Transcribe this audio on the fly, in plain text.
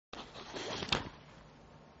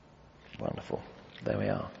Wonderful. There we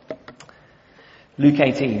are. Luke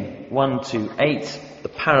 18, 1 to 8, the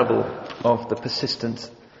parable of the persistent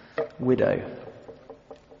widow.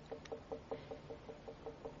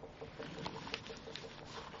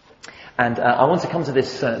 And I want to come to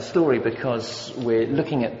this story because we're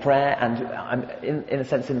looking at prayer, and I'm in a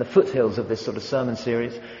sense in the foothills of this sort of sermon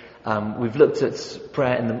series. We've looked at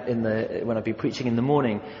prayer in the when I've been preaching in the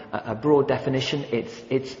morning. A broad definition: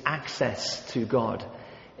 it's access to God.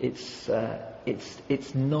 It's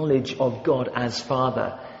knowledge of God as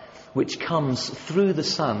Father, which comes through the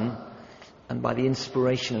Son and by the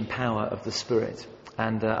inspiration and power of the Spirit.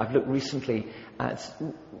 And I've looked recently at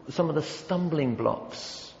some of the stumbling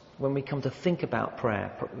blocks when we come to think about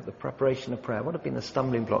prayer, the preparation of prayer. What have been the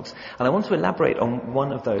stumbling blocks? And I want to elaborate on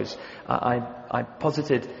one of those. I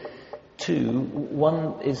posited two.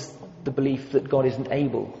 One is the belief that God isn't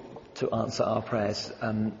able to answer our prayers.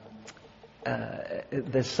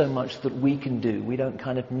 There's so much that we can do. We don't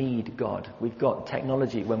kind of need God. We've got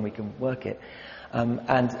technology when we can work it.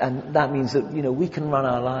 And that means that, we can run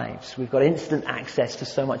our lives. We've got instant access to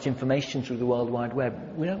so much information through the World Wide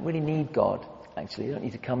Web. We don't really need God, actually. We don't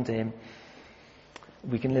need to come to him.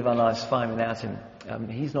 We can live our lives fine without him.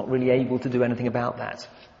 He's not really able to do anything about that.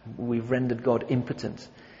 We've rendered God impotent,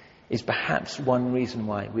 is perhaps one reason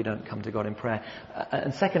why we don't come to God in prayer.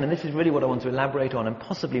 And second, and this is really what I want to elaborate on, and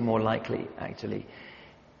possibly more likely, actually,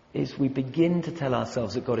 is we begin to tell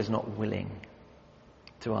ourselves that God is not willing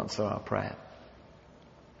to answer our prayer.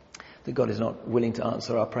 That God is not willing to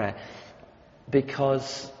answer our prayer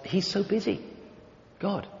because he's so busy.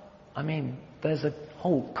 God. I mean, there's a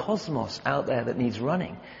whole cosmos out there that needs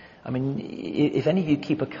running. I mean, if any of you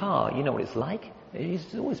keep a car, you know what it's like.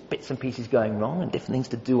 There's always bits and pieces going wrong and different things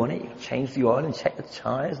to do on it. You change the oil and check the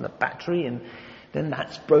tyres and the battery, and then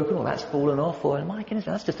that's broken or that's fallen off, or my goodness,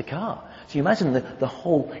 that's just a car. So you imagine the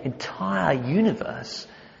whole entire universe.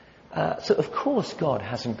 So of course God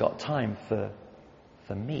hasn't got time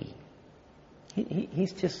for me.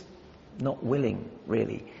 He's just not willing,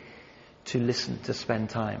 really, to listen, to spend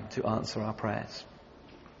time, to answer our prayers.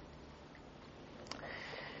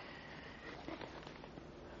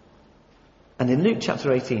 And in Luke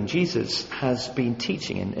chapter 18, Jesus has been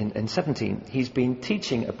teaching, in 17, he's been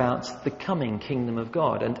teaching about the coming kingdom of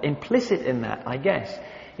God. And implicit in that, I guess,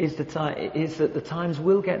 is that the times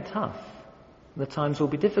will get tough. The times will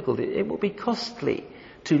be difficult. It will be costly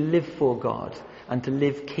to live for God and to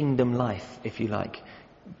live kingdom life, if you like.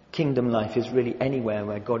 Kingdom life is really anywhere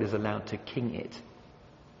where God is allowed to king it.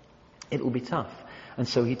 It will be tough. And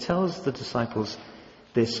so he tells the disciples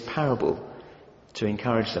this parable to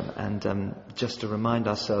encourage them. And just to remind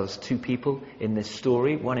ourselves, two people in this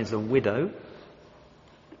story. One is a widow.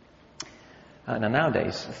 Now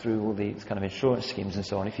nowadays, through all these kind of insurance schemes and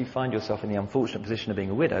so on, if you find yourself in the unfortunate position of being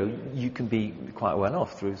a widow, you can be quite well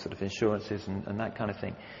off through sort of insurances and that kind of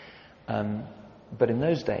thing. But in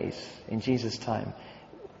those days, in Jesus' time,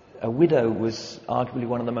 a widow was arguably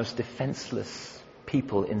one of the most defenseless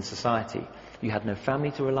people in society. You had no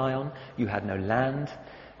family to rely on. You had no land.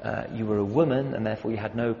 You were a woman, and therefore you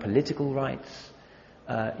had no political rights.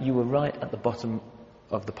 You were right at the bottom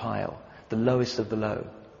of the pile, the lowest of the low.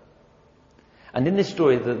 And in this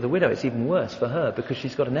story, the widow, it's even worse for her because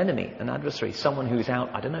she's got an enemy, an adversary, someone who's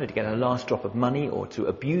out, to get her last drop of money or to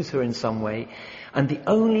abuse her in some way. And the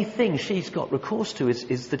only thing she's got recourse to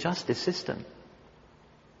is the justice system.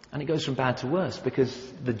 And it goes from bad to worse because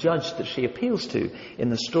the judge that she appeals to in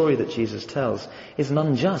the story that Jesus tells is an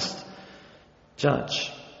unjust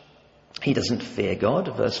judge. He doesn't fear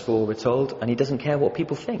God, verse 4 we're told, and he doesn't care what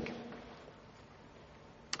people think.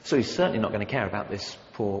 So he's certainly not going to care about this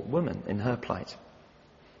poor woman in her plight.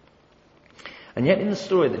 And yet in the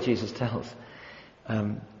story that Jesus tells,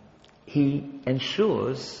 he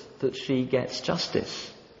ensures that she gets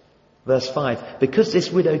justice. Verse 5, because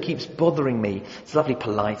this widow keeps bothering me. It's lovely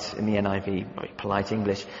polite in the NIV, very polite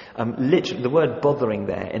English. Literally, the word bothering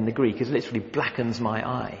there in the Greek is literally blackens my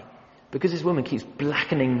eye. Because this woman keeps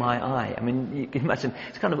blackening my eye. I mean, you can imagine,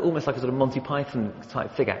 it's kind of almost like a sort of Monty Python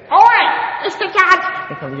type figure. Oi, Mr.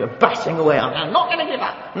 Judge! You're bashing away. I'm not going to give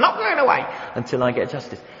up. I'm not going away until I get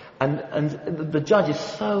justice. And the judge is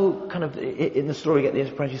so kind of, in the story, you get the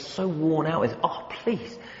impression, he's so worn out with,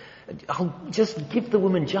 please, I'll just give the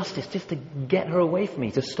woman justice just to get her away from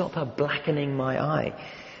me, to stop her blackening my eye,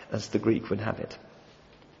 as the Greek would have it.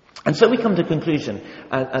 And so we come to a conclusion,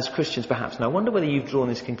 as Christians perhaps. Now I wonder whether you've drawn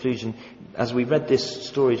this conclusion as we read this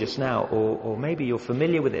story just now, or maybe you're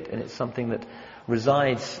familiar with it and it's something that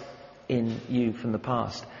resides in you from the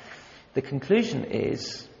past. The conclusion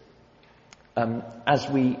is, as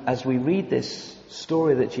we read this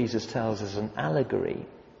story that Jesus tells as an allegory,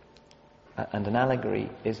 And an allegory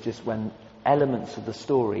is just when elements of the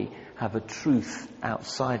story have a truth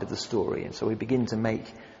outside of the story. And so we begin to make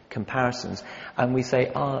comparisons. And we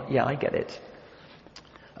say, yeah, I get it.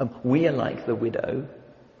 We are like the widow.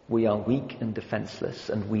 We are weak and defenseless,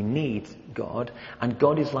 and we need God. And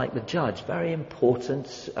God is like the judge, very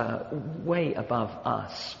important, way above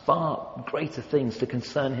us, far greater things to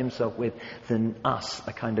concern himself with than us,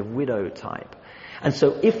 a kind of widow type. And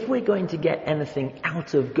so if we're going to get anything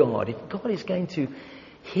out of God, if God is going to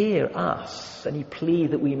hear us, any plea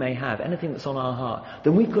that we may have, anything that's on our heart,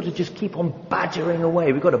 then we've got to just keep on badgering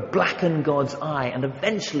away. We've got to blacken God's eye, and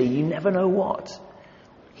eventually, you never know what,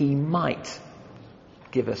 he might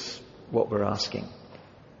give us what we're asking.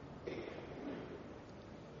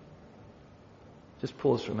 Just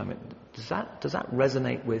pause for a moment. Does that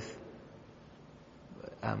resonate with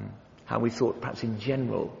how we thought perhaps in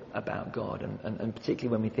general about God, and particularly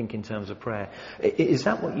when we think in terms of prayer? Is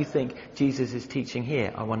that what you think Jesus is teaching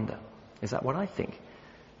here? I wonder. Is that what I think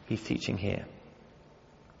he's teaching here?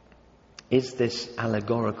 Is this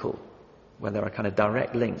allegorical, where there are kind of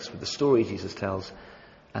direct links with the story Jesus tells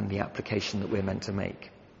and the application that we're meant to make?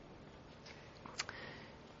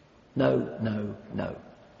 No, no, no.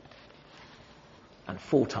 And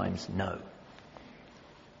 4 times no.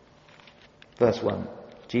 Verse 1,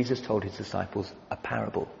 Jesus told his disciples a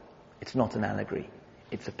parable. It's not an allegory.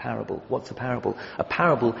 It's a parable. What's a parable? A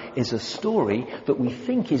parable is a story that we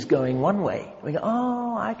think is going one way. We go,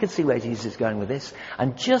 I can see where Jesus is going with this.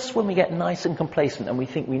 And just when we get nice and complacent and we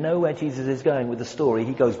think we know where Jesus is going with the story,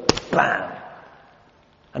 he goes, bam!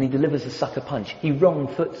 And he delivers a sucker punch. He wrong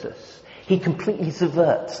foots us. He completely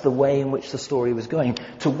subverts the way in which the story was going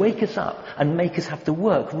to wake us up and make us have to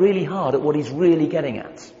work really hard at what he's really getting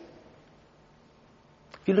at.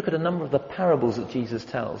 If you look at a number of the parables that Jesus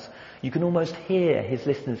tells, you can almost hear his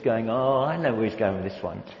listeners going, I know where he's going with this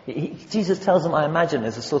one. Jesus tells them, I imagine,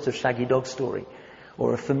 as a sort of shaggy dog story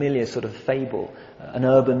or a familiar sort of fable, an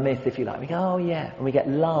urban myth, if you like. We go, yeah, and we get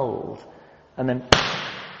lulled. And then,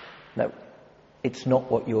 no, it's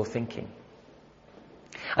not what you're thinking.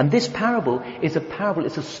 And this parable is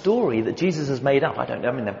it's a story that Jesus has made up.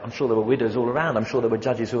 I'm sure there were widows all around. I'm sure there were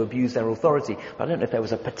judges who abused their authority. But I don't know if there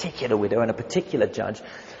was a particular widow and a particular judge.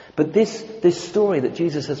 But this story that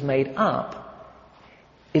Jesus has made up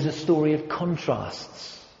is a story of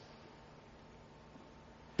contrasts.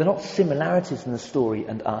 They're not similarities in the story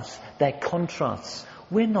and us. They're contrasts.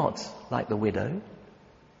 We're not like the widow,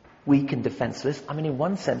 weak and defenseless. In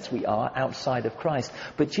one sense we are outside of Christ.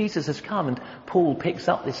 But Jesus has come, and Paul picks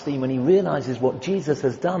up this theme when he realizes what Jesus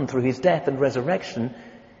has done through his death and resurrection.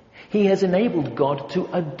 He has enabled God to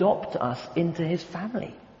adopt us into his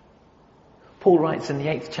family. Paul writes in the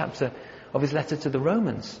 8th chapter of his letter to the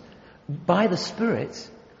Romans, by the Spirit,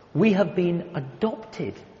 we have been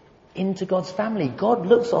adopted into God's family. God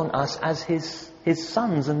looks on us as his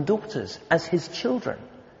sons and daughters, as his children.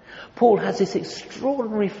 Paul has this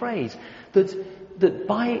extraordinary phrase that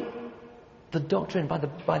by the doctrine, by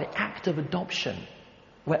the act of adoption,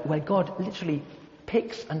 where God literally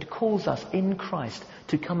picks and calls us in Christ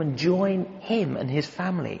to come and join him and his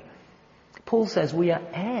family, Paul says we are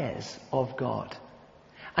heirs of God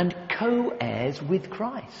and co-heirs with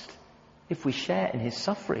Christ. If we share in his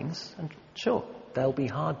sufferings, and sure, there'll be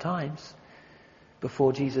hard times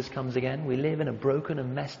before Jesus comes again. We live in a broken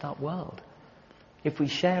and messed up world. If we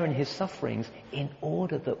share in his sufferings in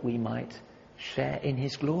order that we might share in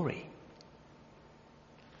his glory.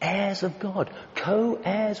 Heirs of God,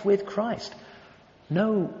 co-heirs with Christ.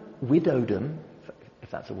 No widowdom, if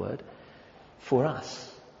that's a word, for us.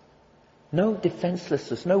 No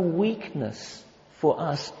defenselessness, no weakness for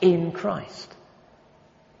us in Christ.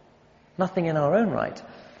 Nothing in our own right,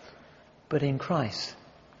 but in Christ.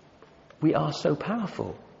 We are so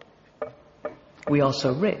powerful. We are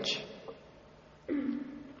so rich.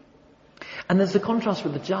 And there's the contrast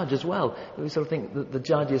with the judge as well. We sort of think that the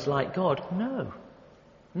judge is like God.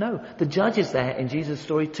 No. The judge is there in Jesus'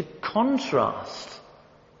 story to contrast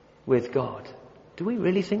with God. Do we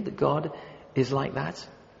really think that God is like that?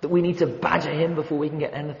 That we need to badger him before we can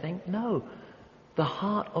get anything? No. The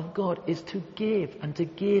heart of God is to give and to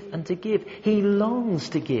give and to give. He longs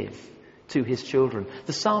to give to his children.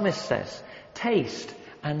 The psalmist says, taste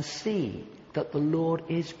and see that the Lord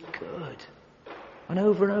is good. And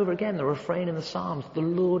over again, the refrain in the Psalms, the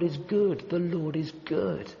Lord is good, the Lord is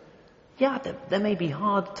good. Yeah, there may be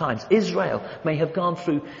hard times. Israel may have gone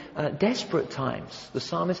through desperate times, the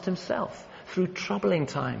psalmist himself, through troubling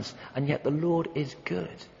times, and yet the Lord is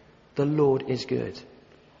good. The Lord is good.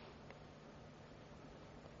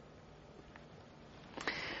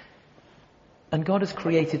 And God has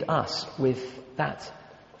created us with that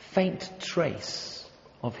faint trace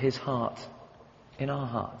of his heart in our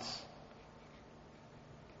hearts?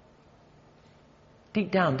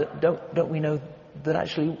 Deep down, don't we know that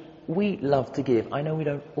actually we love to give? I know we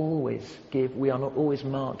don't always give. We are not always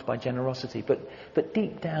marked by generosity. But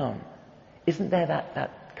deep down, isn't there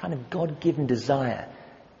that kind of God-given desire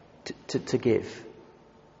to give?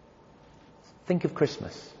 Think of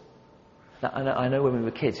Christmas. Now, I know when we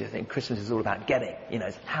were kids, you think Christmas is all about getting.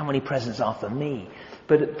 It's how many presents are for me.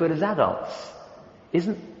 But as adults,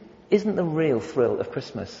 isn't the real thrill of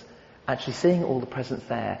Christmas actually seeing all the presents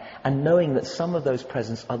there and knowing that some of those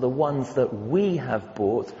presents are the ones that we have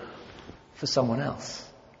bought for someone else?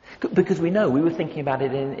 Because we know, we were thinking about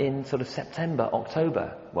it in sort of September,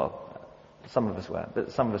 October. Well, some of us were,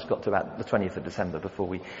 but some of us got to about the 20th of December before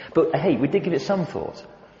we... But hey, we did give it some thought.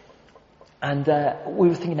 And we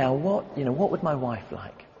were thinking now, what would my wife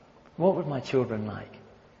like? What would my children like?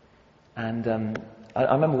 And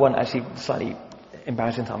I remember one actually slightly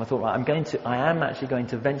embarrassing time. I thought, right, I am actually going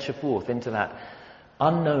to venture forth into that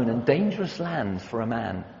unknown and dangerous land for a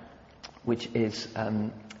man, which is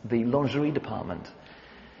the lingerie department.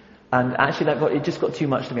 And actually, it just got too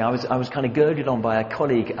much to me. I was kind of goaded on by a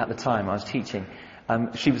colleague at the time I was teaching.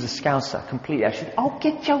 She was a Scouser, completely. She said, "Oh,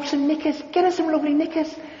 get Joe some knickers. Get her some lovely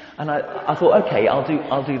knickers." And I thought, okay,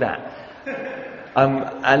 I'll do that.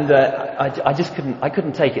 I just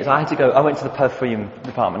couldn't take it. So I had to go. I went to the perfume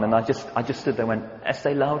department, and I just stood there and went,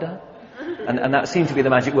 "Estee Lauder," and that seemed to be the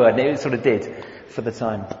magic word, and it sort of did for the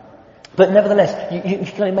time. But nevertheless, you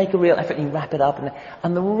kind of make a real effort, and you wrap it up,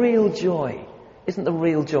 and the real joy, isn't the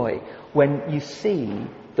real joy when you see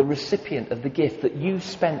the recipient of the gift that you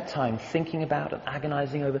spent time thinking about and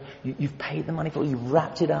agonizing over, you've paid the money for, you've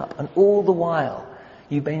wrapped it up, and all the while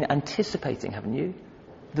you've been anticipating, haven't you,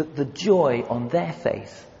 the joy on their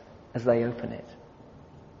face as they open it.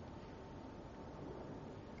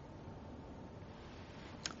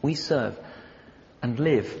 We serve and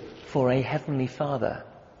live for a heavenly Father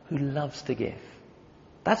who loves to give.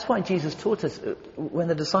 That's why Jesus taught us, when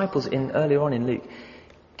the disciples earlier on in Luke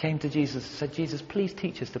came to Jesus and said, "Jesus, please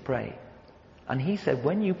teach us to pray." And he said,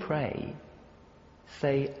 when you pray,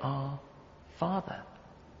 say, "Our Father."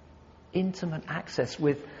 Intimate access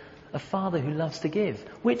with a Father who loves to give.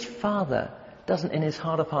 Which father doesn't in his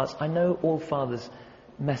heart of hearts? I know all fathers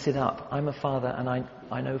mess it up. I'm a father, and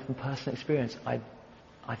I know from personal experience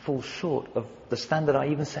I fall short of the standard I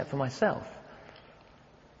even set for myself.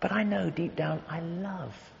 But I know deep down I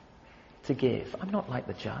love to give. I'm not like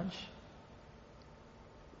the judge.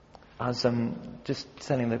 I was just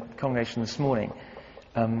telling the congregation this morning,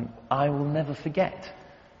 I will never forget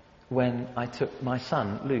when I took my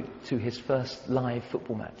son, Luke, to his first live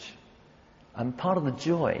football match. And part of the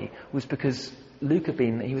joy was because Luke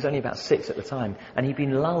he was only about 6 at the time, and he'd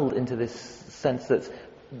been lulled into this sense that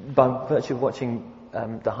by virtue of watching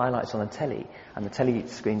the highlights on the telly, and the telly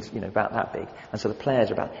screen's, about that big, and so the players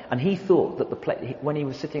are about, and he thought that when he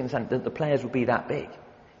was sitting in the stand, that the players would be that big.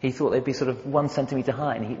 He thought they'd be sort of 1 centimetre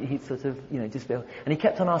high, and he'd sort of, just feel, and he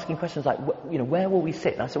kept on asking questions like, where will we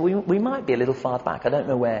sit? And I said, we might be a little far back. I don't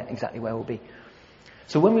know exactly where we'll be.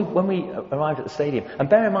 So when we arrived at the stadium, and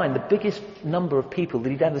bear in mind, the biggest number of people that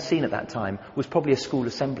he'd ever seen at that time was probably a school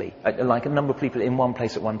assembly, like a number of people in one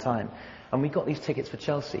place at one time. And we got these tickets for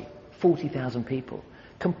Chelsea, 40,000 people.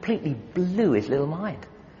 Completely blew his little mind.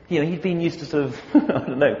 He'd been used to sort of, I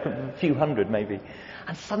don't know, a few hundred maybe.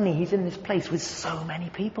 And suddenly he's in this place with so many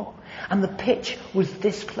people. And the pitch was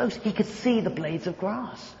this close. He could see the blades of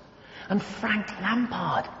grass. And Frank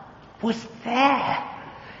Lampard was there.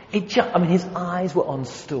 His eyes were on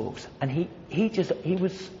stalks. And he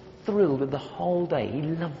was thrilled with the whole day. He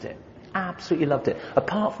loved it. Absolutely loved it.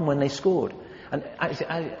 Apart from when they scored. And actually,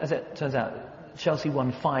 as it turns out, Chelsea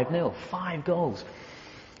won 5-0. 5 goals.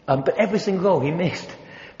 But every single goal he missed.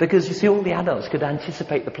 Because you see, all the adults could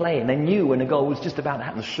anticipate the play, and they knew when a goal was just about to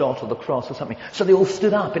happen, the shot or the cross or something. So they all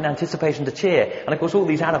stood up in anticipation to cheer. And of course, all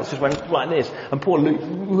these adults just went like this. And poor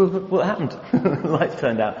Luke, what happened? Lights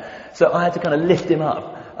turned out. So I had to kind of lift him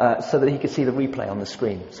up so that he could see the replay on the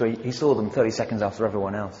screen. So he saw them 30 seconds after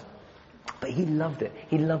everyone else. But he loved it.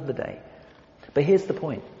 He loved the day. But here's the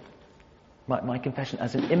point. My confession,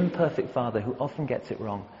 as an imperfect father who often gets it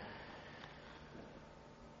wrong.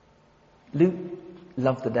 Luke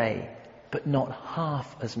loved the day, but not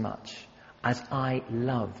half as much as I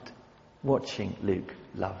loved watching Luke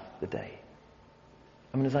love the day.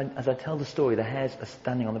 As I tell the story, the hairs are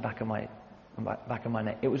standing on the back of my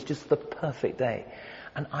neck. It was just the perfect day.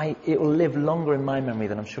 And it will live longer in my memory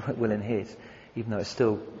than I'm sure it will in his, even though it's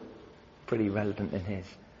still pretty relevant in his.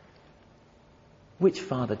 Which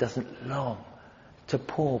father doesn't long to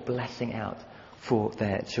pour blessing out for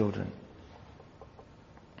their children.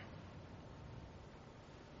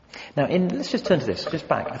 Now, let's just turn to this, just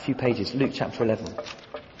back a few pages, Luke chapter 11,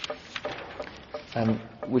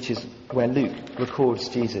 which is where Luke records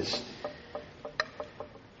Jesus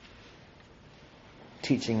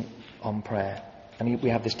teaching on prayer. And we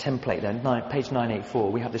have this template there, page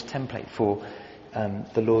 984, we have this template for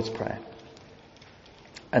the Lord's Prayer.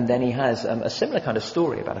 And then he has a similar kind of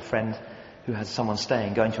story about a friend who has someone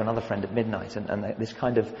staying, going to another friend at midnight, and this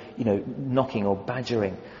kind of, knocking or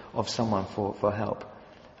badgering of someone for help.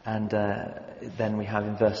 And then we have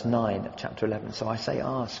in verse 9 of chapter 11, so I say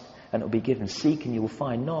ask and it will be given, seek and you will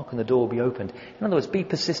find, knock and the door will be opened. In other words, be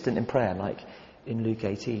persistent in prayer, like in Luke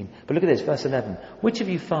 18. But look at this, verse 11. Which of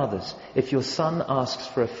you fathers, if your son asks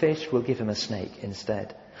for a fish, will give him a snake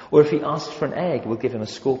instead? Or if he asks for an egg, will give him a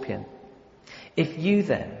scorpion? If you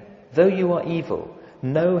then, though you are evil,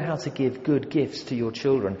 know how to give good gifts to your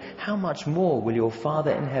children, how much more will your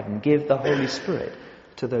Father in heaven give the Holy Spirit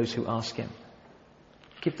to those who ask him?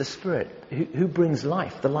 Give the Spirit who brings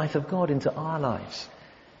life, the life of God into our lives.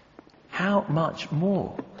 How much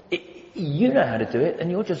more? You know how to do it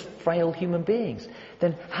and you're just frail human beings.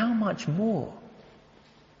 Then how much more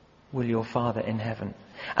will your Father in heaven?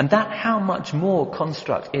 And that how much more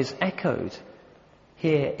construct is echoed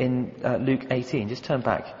here in Luke 18. Just turn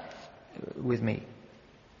back with me.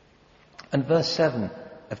 And verse 7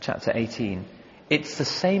 of chapter 18, it's the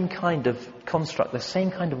same kind of construct, the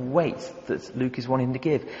same kind of weight that Luke is wanting to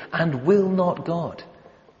give. And will not God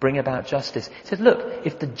bring about justice? He says, look,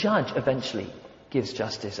 if the judge eventually gives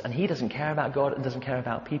justice and he doesn't care about God and doesn't care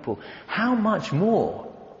about people, how much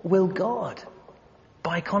more will God,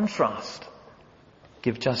 by contrast,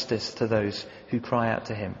 give justice to those who cry out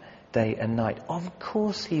to him day and night? Of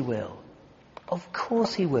course he will. Of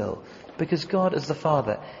course he will. Because God as the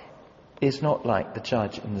Father is not like the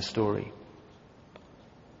judge in the story.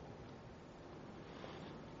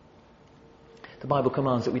 The Bible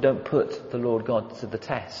commands that we don't put the Lord God to the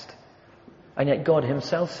test. And yet God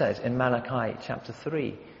himself says in Malachi chapter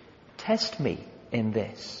 3, test me in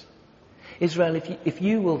this. Israel, if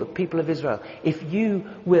you will, the people of Israel, if you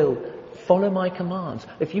will follow my commands,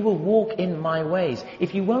 if you will walk in my ways,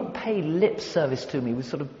 if you won't pay lip service to me with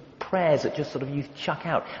sort of prayers that just sort of you chuck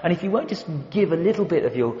out, and if you won't just give a little bit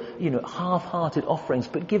of your, half-hearted offerings,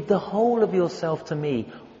 but give the whole of yourself to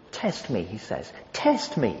me, test me, he says,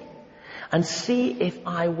 test me, and see if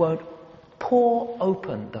I won't pour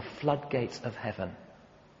open the floodgates of heaven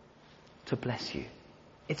to bless you.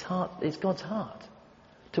 It's God's heart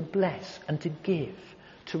to bless and to give,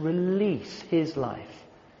 to release his life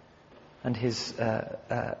and his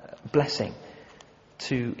blessing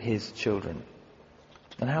to his children.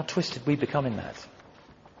 And how twisted we become in that.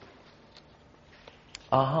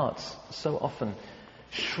 Our hearts so often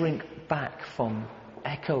shrink back from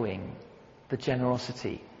echoing the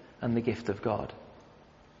generosity and the gift of God.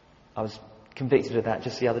 I was convicted of that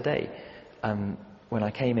just the other day when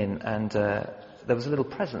I came in, and there was a little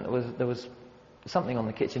present. There was something on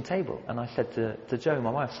the kitchen table, and I said to Jo,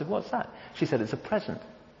 my wife, I said, what's that? She said, it's a present.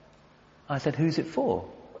 I said, who's it for?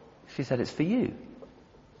 She said, it's for you.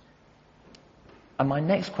 And my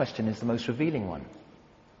next question is the most revealing one.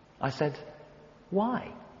 I said,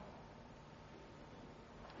 why?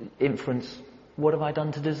 Inference, what have I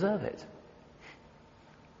done to deserve it?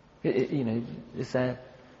 Is there...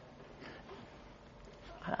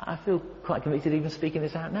 I feel quite convicted even speaking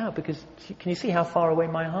this out now, because can you see how far away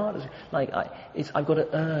my heart is? I've got to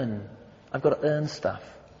earn stuff.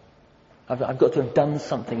 I've got to have done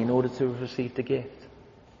something in order to have received a gift.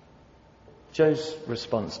 Jo's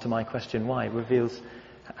response to my question why reveals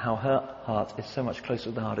how her heart is so much closer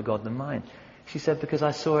to the heart of God than mine. She said, because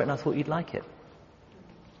I saw it and I thought you'd like it.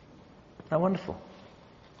 Isn't that wonderful?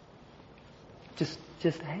 Just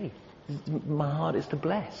hey, my heart is to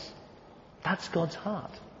bless. That's God's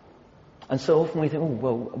heart. And so often we think,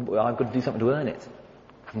 I've got to do something to earn it.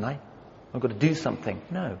 Haven't I? I've got to do something.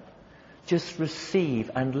 No. Just receive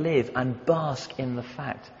and live and bask in the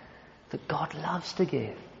fact that God loves to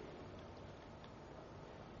give.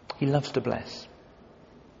 He loves to bless.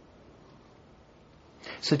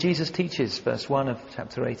 So Jesus teaches, verse 1 of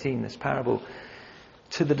chapter 18, this parable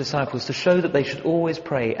to the disciples to show that they should always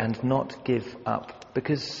pray and not give up.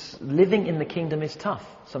 Because living in the kingdom is tough.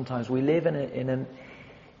 Sometimes we live in an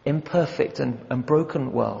imperfect and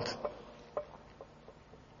broken world.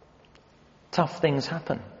 Tough things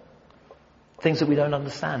happen. Things that we don't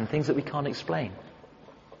understand. Things that we can't explain.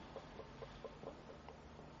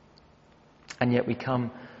 And yet we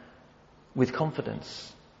come with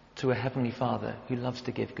confidence to a Heavenly Father who loves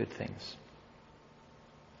to give good things.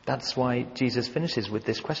 That's why Jesus finishes with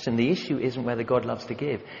this question. The issue isn't whether God loves to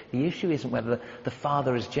give. The issue isn't whether the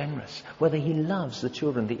Father is generous, whether he loves the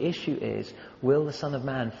children. The issue is, will the Son of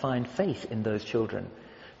Man find faith in those children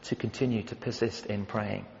to continue to persist in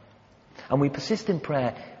praying? And we persist in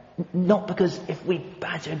prayer not because if we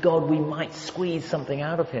badger God we might squeeze something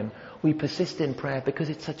out of him. We persist in prayer because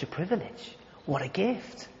it's such a privilege. What a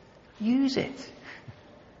gift. Use it.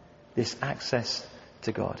 This access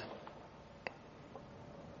to God.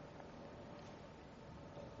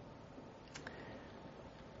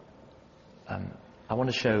 I want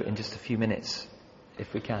to show in just a few minutes,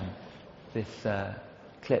 if we can, this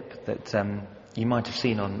clip that you might have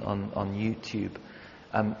seen on YouTube.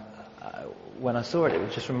 When I saw it,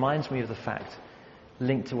 it just reminds me of the fact,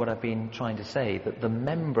 linked to what I've been trying to say, that the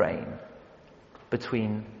membrane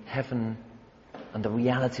between heaven and the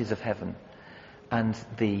realities of heaven and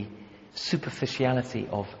the superficiality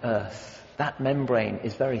of earth, that membrane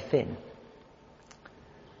is very thin.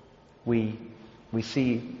 We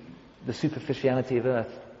see the superficiality of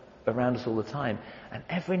earth around us all the time, and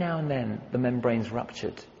every now and then the membrane's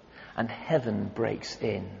ruptured and heaven breaks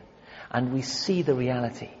in and we see the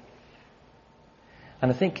reality.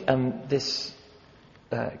 And I think this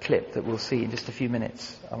clip that we'll see in just a few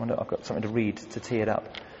minutes, I've got something to read to tee it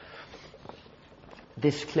up.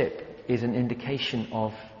 This clip is an indication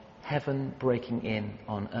of heaven breaking in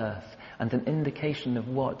on earth and an indication of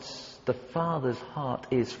what the Father's heart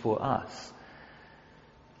is for us.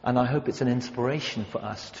 And I hope it's an inspiration for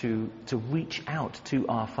us to reach out to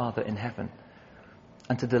our Father in heaven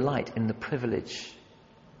and to delight in the privilege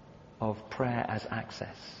of prayer as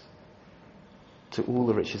access to all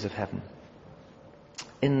the riches of heaven.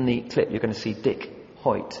 In the clip, you're going to see Dick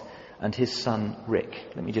Hoyt and his son Rick.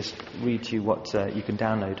 Let me just read to you what you can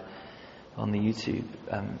download on the YouTube.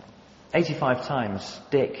 85 times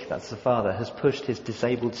Dick, that's the father, has pushed his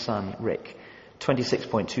disabled son Rick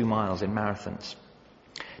 26.2 miles in marathons.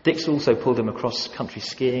 Dick's also pulled him across country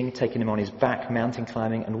skiing, taken him on his back mountain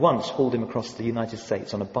climbing, and once hauled him across the United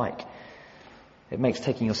States on a bike. It makes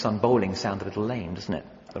taking your son bowling sound a little lame, doesn't it?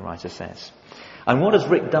 The writer says. And what has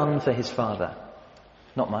Rick done for his father?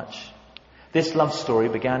 Not much. This love story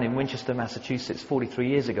began in Winchester, Massachusetts 43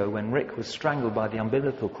 years ago when Rick was strangled by the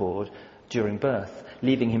umbilical cord during birth,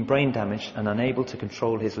 leaving him brain damaged and unable to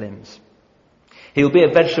control his limbs. He'll be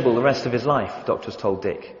a vegetable the rest of his life, doctors told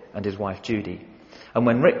Dick and his wife Judy. And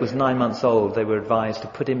when Rick was 9 months old, they were advised to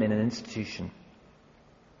put him in an institution.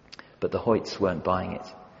 But the Hoyts weren't buying it.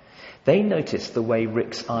 They noticed the way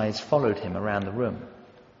Rick's eyes followed him around the room.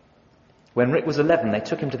 When Rick was 11, they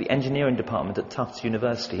took him to the engineering department at Tufts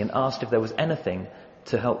University and asked if there was anything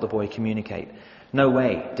to help the boy communicate. No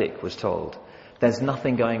way, Dick was told. There's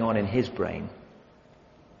nothing going on in his brain.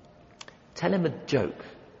 Tell him a joke,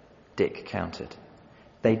 Dick countered.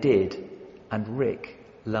 They did, and Rick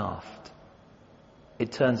laughed.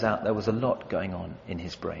 It turns out there was a lot going on in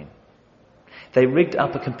his brain. They rigged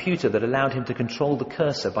up a computer that allowed him to control the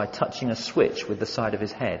cursor by touching a switch with the side of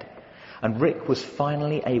his head. And Rick was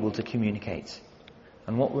finally able to communicate.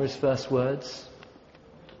 And what were his first words?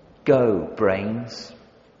 Go, brains.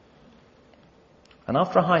 And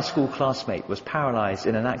after a high school classmate was paralyzed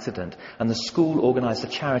in an accident and the school organized a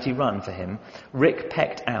charity run for him, Rick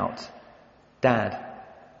pecked out, Dad,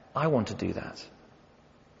 I want to do that.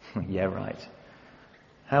 Yeah, right.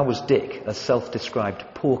 How was Dick, a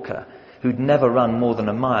self-described porker who'd never run more than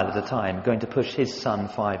a mile at a time, going to push his son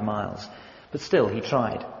 5 miles? But still, he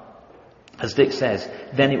tried. As Dick says,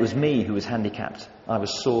 then it was me who was handicapped. I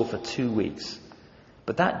was sore for 2 weeks.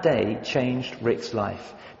 But that day changed Rick's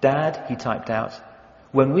life. Dad, he typed out,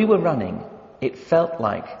 when we were running, it felt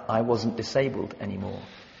like I wasn't disabled anymore.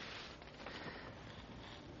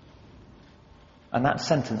 And that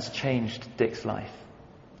sentence changed Dick's life.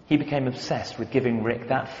 He became obsessed with giving Rick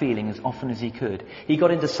that feeling as often as he could. He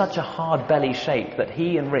got into such a hard belly shape that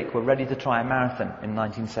he and Rick were ready to try a marathon in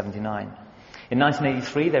 1979. In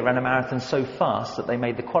 1983, they ran a marathon so fast that they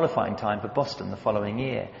made the qualifying time for Boston the following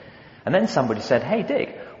year. And then somebody said, hey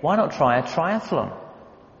Dick, why not try a triathlon?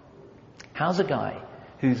 How's a guy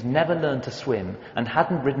who's never learned to swim and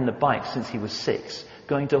hadn't ridden a bike since he was 6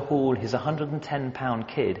 going to haul his 110-pound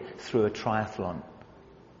kid through a triathlon?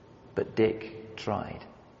 But Dick tried.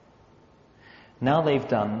 Now they've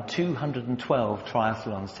done 212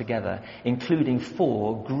 triathlons together, including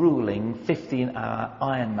 4 grueling 15-hour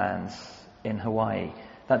Ironmans in Hawaii.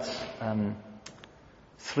 That's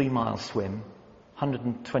 3-mile swim,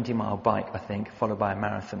 120-mile bike, I think, followed by a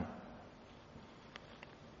marathon.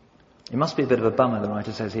 It must be a bit of a bummer, the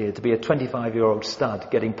writer says here, to be a 25-year-old stud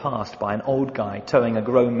getting passed by an old guy towing a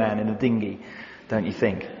grown man in a dinghy, don't you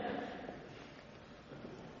think?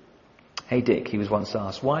 Hey Dick, he was once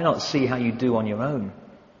asked, why not see how you do on your own?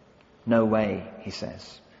 No way, he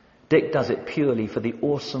says. Dick does it purely for the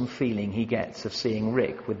awesome feeling he gets of seeing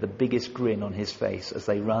Rick with the biggest grin on his face as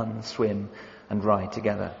they run, swim and ride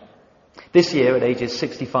together. This year, at ages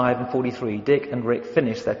 65 and 43, Dick and Rick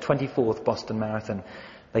finished their 24th Boston Marathon.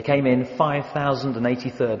 They came in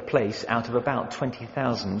 5,083rd place out of about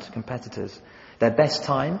 20,000 competitors. Their best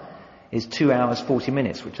time is 2 hours 40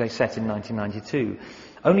 minutes, which they set in 1992.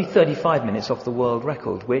 Only 35 minutes off the world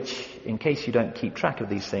record, which, in case you don't keep track of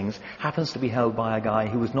these things, happens to be held by a guy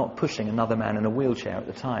who was not pushing another man in a wheelchair at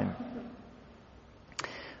the time.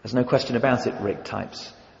 There's no question about it, Rick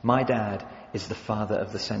types. My dad is the father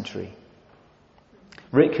of the century.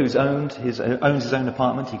 Rick, who owns his own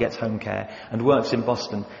apartment, he gets home care and works in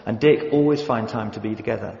Boston, and Dick always find time to be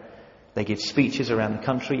together. They give speeches around the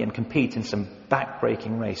country and compete in some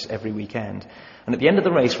back-breaking race every weekend. And at the end of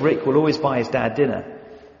the race, Rick will always buy his dad dinner.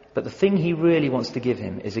 But the thing he really wants to give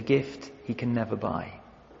him is a gift he can never buy.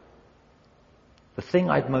 The thing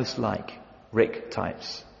I'd most like, Rick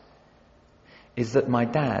types, is that my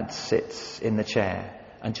dad sits in the chair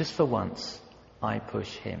and just for once, I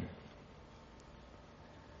push him.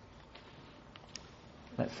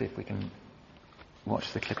 Let's see if we can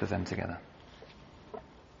watch the clip of them together.